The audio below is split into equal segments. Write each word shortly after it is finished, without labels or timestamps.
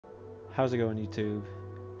How's it going, YouTube?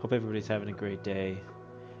 Hope everybody's having a great day.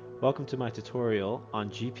 Welcome to my tutorial on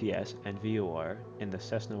GPS and VOR in the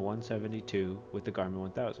Cessna 172 with the Garmin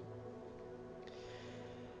 1000.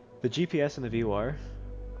 The GPS and the VOR,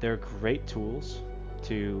 they're great tools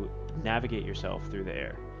to navigate yourself through the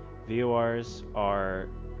air. VORs are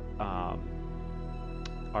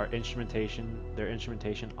instrumentation, they're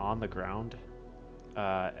instrumentation on the ground,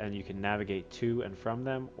 and you can navigate to and from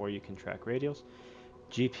them, or you can track radials.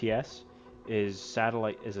 GPS is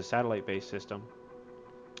a satellite-based system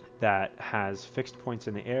that has fixed points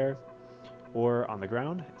in the air or on the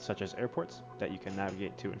ground, such as airports, that you can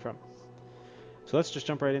navigate to and from. So let's just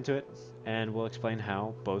jump right into it, and we'll explain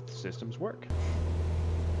how both systems work.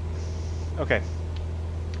 Okay,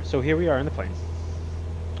 so here we are in the plane.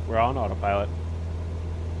 We're on autopilot,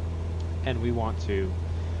 and we want to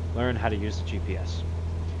learn how to use the GPS.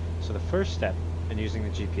 So the first step in using the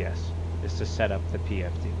GPS is to set up the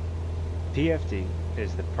PFD. PFD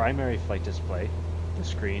is the primary flight display, the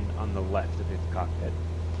screen on the left of the cockpit,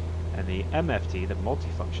 and the MFD, the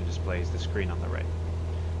multifunction display, is the screen on the right.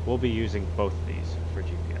 We'll be using both of these for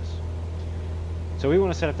GPS. So we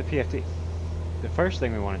want to set up the PFD. The first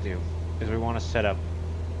thing we want to do is we want to set up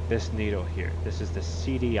this needle here. This is the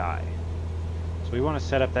CDI. So we want to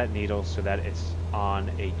set up that needle so that it's on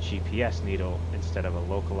a GPS needle instead of a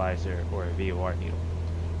localizer or a VOR needle.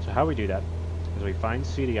 So how we do that is we find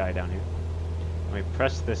CDI down here, and we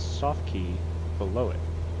press this soft key below it.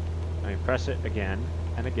 And we press it again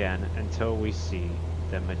and again until we see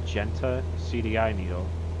the magenta CDI needle,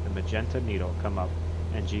 the magenta needle come up,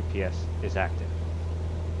 and GPS is active.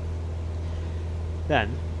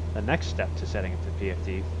 Then, the next step to setting up the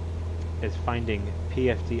PFD is finding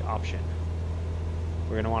PFD option.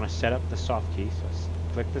 We're going to want to set up the soft key,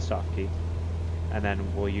 so click the soft key, and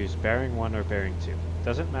then we'll use bearing 1 or bearing 2.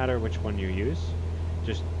 Doesn't matter which one you use,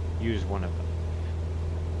 just use one of them.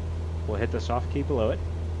 We'll hit the soft key below it,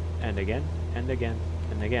 and again, and again,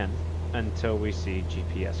 and again, until we see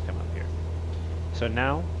GPS come up here. So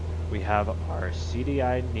now we have our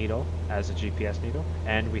CDI needle as a GPS needle,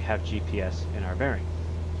 and we have GPS in our bearing.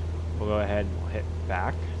 We'll go ahead and we'll hit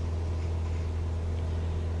back,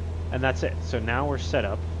 and that's it. So now we're set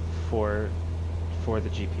up for the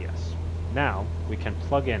GPS. Now we can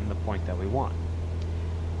plug in the point that we want.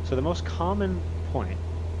 So the most common point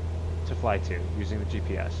to fly to using the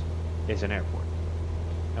GPS is an airport.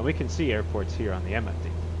 And we can see airports here on the MFD.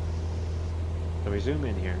 So we zoom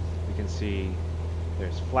in here, we can see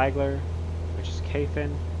there's Flagler, which is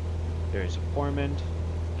KFIN, there's Ormond,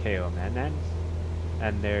 KOMNN,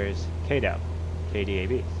 and there's KDAB,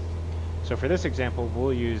 KDAB. So for this example,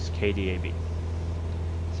 we'll use KDAB.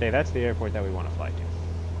 Say that's the airport that we want to fly to.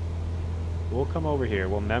 We'll come over here,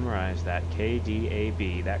 we'll memorize that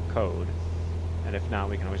KDAB, that code, and if not,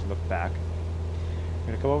 we can always look back. We're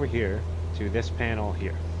going to come over here to this panel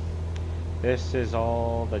here. This is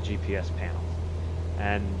all the GPS panel,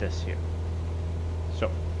 and this here.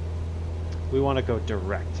 So, we want to go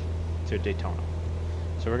direct to Daytona.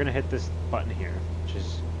 So we're going to hit this button here, which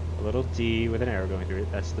is a little D with an arrow going through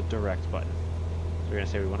it. That's the direct button. So we're going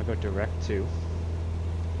to say we want to go direct to.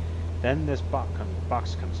 Then this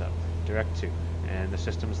box comes up, direct to, and the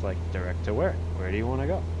system's like, direct to where? Where do you want to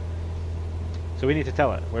go? So we need to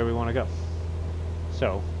tell it where we want to go.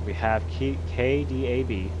 So we have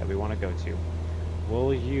KDAB that we want to go to.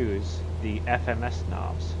 We'll use the FMS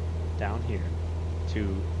knobs down here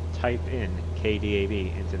to type in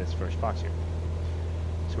KDAB into this first box here.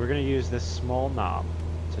 So we're going to use this small knob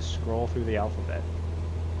to scroll through the alphabet,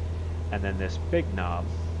 and then this big knob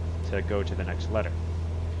to go to the next letter.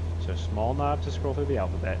 So small knob to scroll through the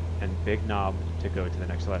alphabet, and big knob to go to the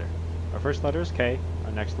next letter. Our first letter is K,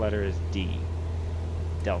 our next letter is D,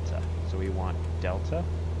 Delta. So we want Delta,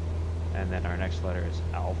 and then our next letter is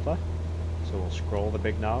Alpha. So we'll scroll the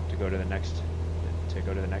big knob to go to the next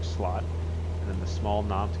slot, and then the small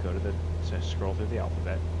knob to scroll through the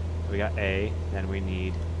alphabet. So we got A, then we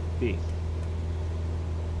need B.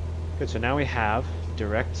 Good, so now we have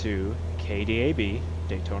direct to KDAB,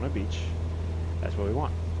 Daytona Beach. That's what we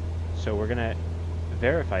want. So we're gonna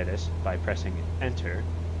verify this by pressing enter,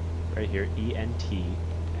 right here, ENT,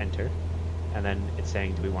 enter. And then it's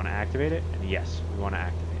saying, do we want to activate it? And yes, we want to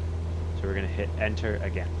activate it. So we're going to hit enter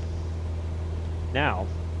again. Now,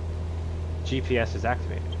 GPS is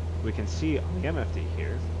activated. We can see on the MFD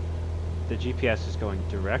here, the GPS is going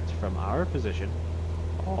direct from our position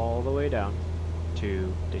all the way down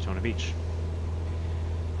to Daytona Beach.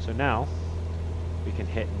 So now, we can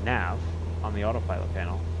hit nav on the autopilot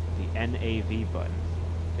panel, the NAV button.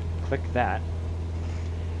 Click that,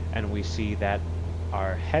 and we see that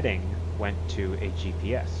our heading went to a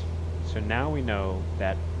GPS. So now we know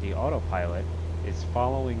that the autopilot is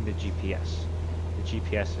following the GPS. The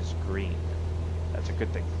GPS is green. That's a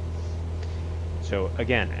good thing. So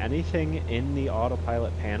again, anything in the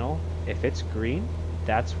autopilot panel, if it's green,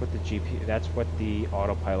 that's what the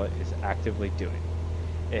autopilot is actively doing.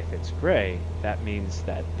 If it's gray, that means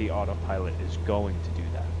that the autopilot is going to do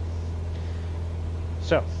that.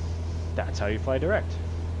 So that's how you fly direct.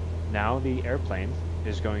 Now the airplane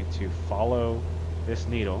is going to follow this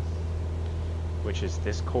needle, which is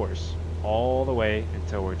this course, all the way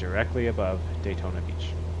until we're directly above Daytona Beach.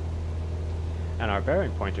 And our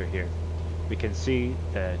bearing pointer here, we can see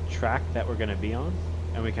the track that we're going to be on,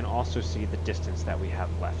 and we can also see the distance that we have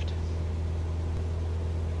left.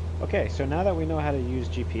 Okay, so now that we know how to use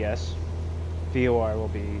GPS, VOR will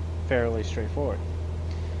be fairly straightforward.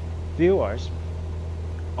 VORs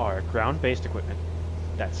are ground-based equipment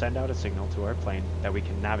that send out a signal to our plane that we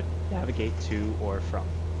can navigate to or from.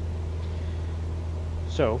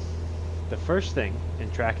 So, the first thing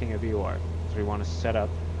in tracking a VOR is we want to set up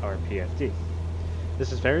our PFD.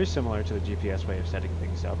 This is very similar to the GPS way of setting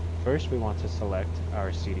things up. First, we want to select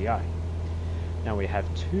our CDI. Now we have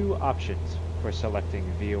two options for selecting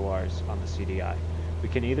VORs on the CDI. We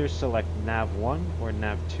can either select nav1 or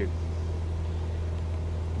nav2.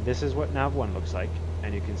 This is what nav1 looks like,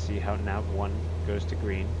 and you can see how nav1 goes to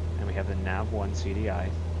green, and we have the nav1 CDI.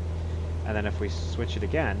 And then if we switch it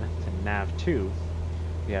again to nav2,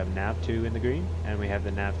 we have nav2 in the green, and we have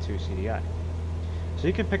the nav2 CDI. So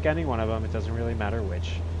you can pick any one of them, it doesn't really matter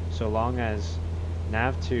which, so long as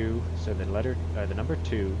nav2, so the number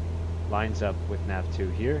 2 lines up with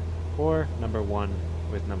nav2 here, or number 1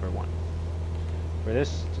 with number 1. For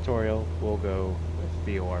this tutorial, we'll go with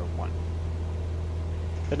VOR1.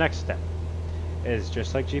 The next step is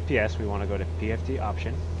just like GPS, we want to go to PFD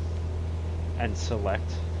option and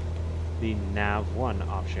select the nav1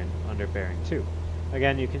 option under bearing 2.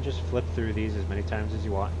 Again, you can just flip through these as many times as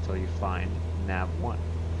you want until you find nav1.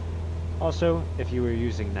 Also, if you were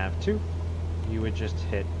using nav2, you would just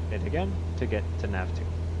hit it again to get to nav2.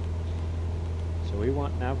 So we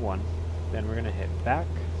want nav1, then we're going to hit back.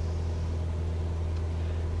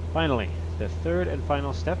 Finally, the third and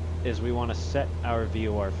final step is we want to set our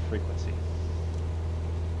VOR frequency.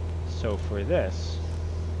 So for this,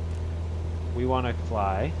 we want to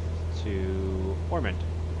fly to Ormond,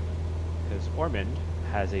 because Ormond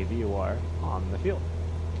has a VOR on the field.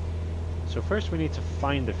 So first we need to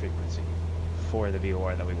find the frequency for the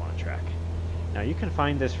VOR that we want to track. Now you can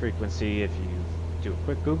find this frequency if you do a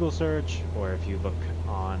quick Google search or if you look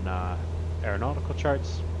on aeronautical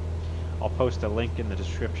charts. I'll post a link in the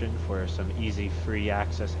description for some easy free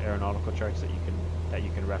access aeronautical charts that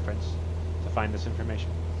you can reference to find this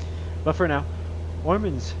information. But for now,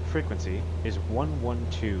 Ormond's frequency is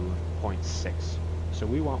 112.6. So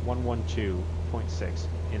we want 112.6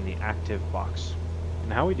 in the active box.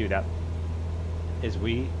 And how we do that is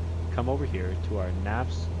we come over here to our nav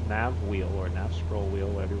wheel or nav scroll wheel,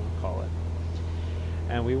 whatever you want to call it.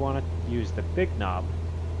 And we want to use the big knob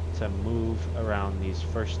to move around these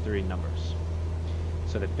first three numbers.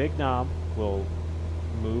 So the big knob will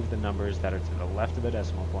move the numbers that are to the left of the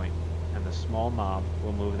decimal point, and the small knob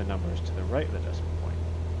will move the numbers to the right of the decimal point.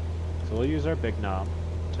 So we'll use our big knob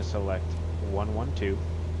to select 112,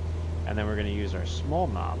 and then we're going to use our small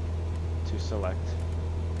knob to select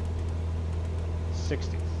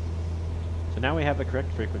 60. So now we have the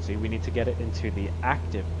correct frequency. We need to get it into the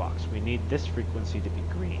active box. We need this frequency to be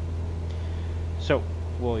green. So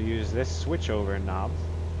we'll use this switchover knob,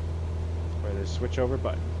 or the switchover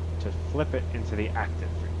button, to flip it into the active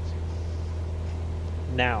frequency.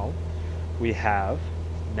 Now we have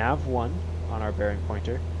nav1 on our bearing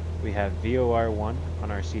pointer, we have VOR1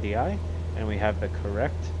 on our CDI, and we have the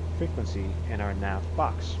correct frequency in our nav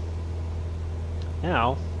box.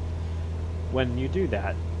 Now, when you do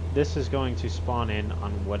that, this is going to spawn in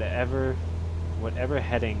on whatever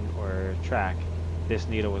heading or track this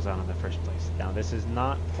needle was on in the first place. Now this is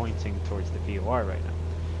not pointing towards the VOR right now,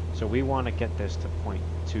 so we want to get this to point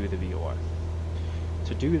to the VOR.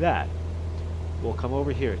 To do that, we'll come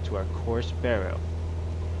over here to our course barrel,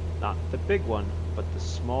 not the big one, but the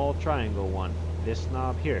small triangle one, this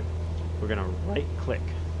knob here. We're going to right click,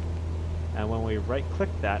 and when we right click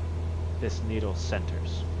that, this needle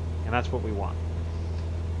centers, and that's what we want.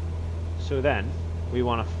 So then we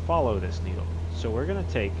want to follow this needle. So we're going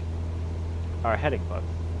to take our heading bug,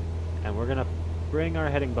 and we're going to bring our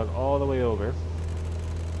heading bug all the way over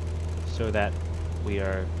so that we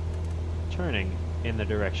are turning in the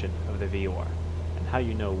direction of the VOR. And how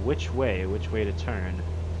you know which way to turn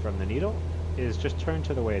from the needle is just turn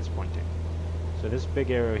to the way it's pointing. So this big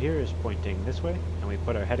arrow here is pointing this way, and we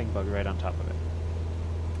put our heading bug right on top of it.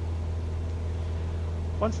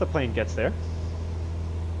 Once the plane gets there,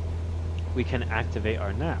 we can activate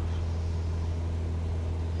our nav.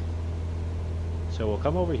 So we'll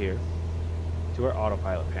come over here to our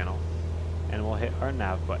autopilot panel, and we'll hit our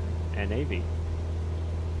nav button, NAV.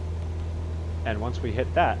 And once we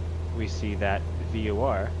hit that, we see that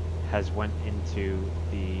VOR has went into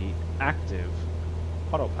the active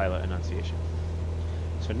autopilot enunciation.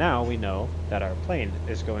 So now we know that our plane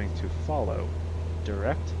is going to follow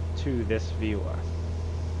direct to this VOR.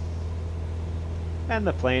 And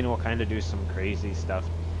the plane will kind of do some crazy stuff.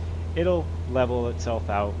 It'll level itself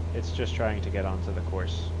out. It's just trying to get onto the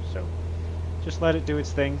course. So just let it do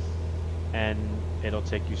its thing, and it'll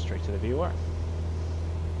take you straight to the VOR.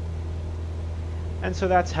 And so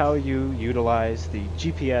that's how you utilize the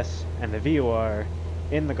GPS and the VOR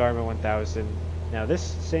in the Garmin 1000. Now this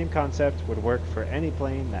same concept would work for any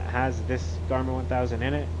plane that has this Garmin 1000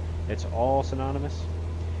 in it. It's all synonymous.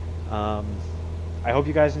 I hope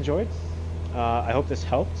you guys enjoyed. I hope this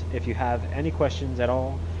helped. If you have any questions at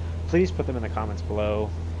all, please put them in the comments below.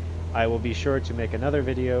 I will be sure to make another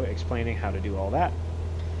video explaining how to do all that.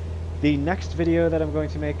 The next video that I'm going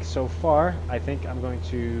to make so far, I think I'm going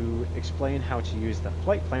to explain how to use the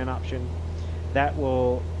flight plan option. That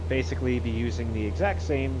will basically be using the exact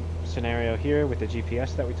same scenario here with the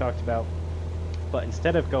GPS that we talked about, but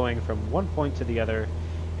instead of going from one point to the other,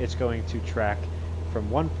 it's going to track from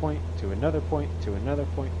one point to another point to another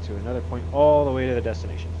point to another point, all the way to the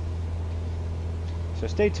destination. So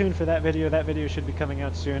stay tuned for that video. That video should be coming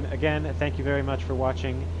out soon. Again, thank you very much for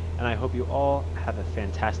watching, and I hope you all have a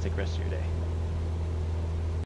fantastic rest of your day.